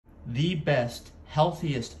the best,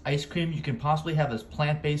 healthiest ice cream you can possibly have that's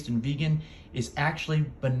plant-based and vegan is actually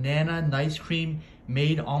banana nice cream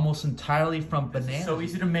made almost entirely from bananas. It's so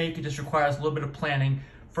easy to make, it just requires a little bit of planning.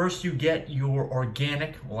 First you get your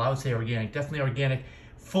organic, well I would say organic, definitely organic,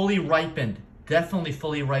 fully ripened, definitely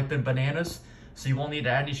fully ripened bananas. So you won't need to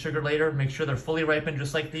add any sugar later. Make sure they're fully ripened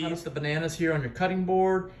just like these. Cut up the bananas here on your cutting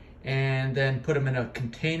board and then put them in a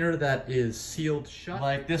container that is sealed shut.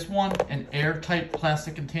 Like this one, an airtight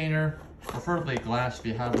plastic container, preferably glass if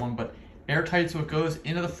you have one, but airtight so it goes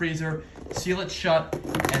into the freezer, seal it shut,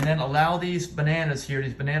 and then allow these bananas here,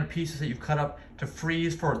 these banana pieces that you've cut up, to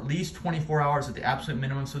freeze for at least 24 hours at the absolute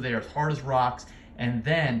minimum so they are as hard as rocks. And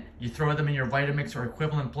then you throw them in your Vitamix or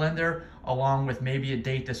equivalent blender along with maybe a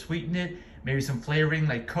date to sweeten it, maybe some flavoring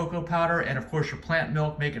like cocoa powder, and of course your plant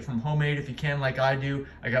milk. Make it from homemade if you can, like I do.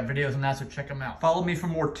 I got videos on that, so check them out. Follow me for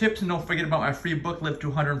more tips, and don't forget about my free book, Live to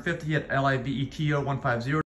 150, at LIVETO150.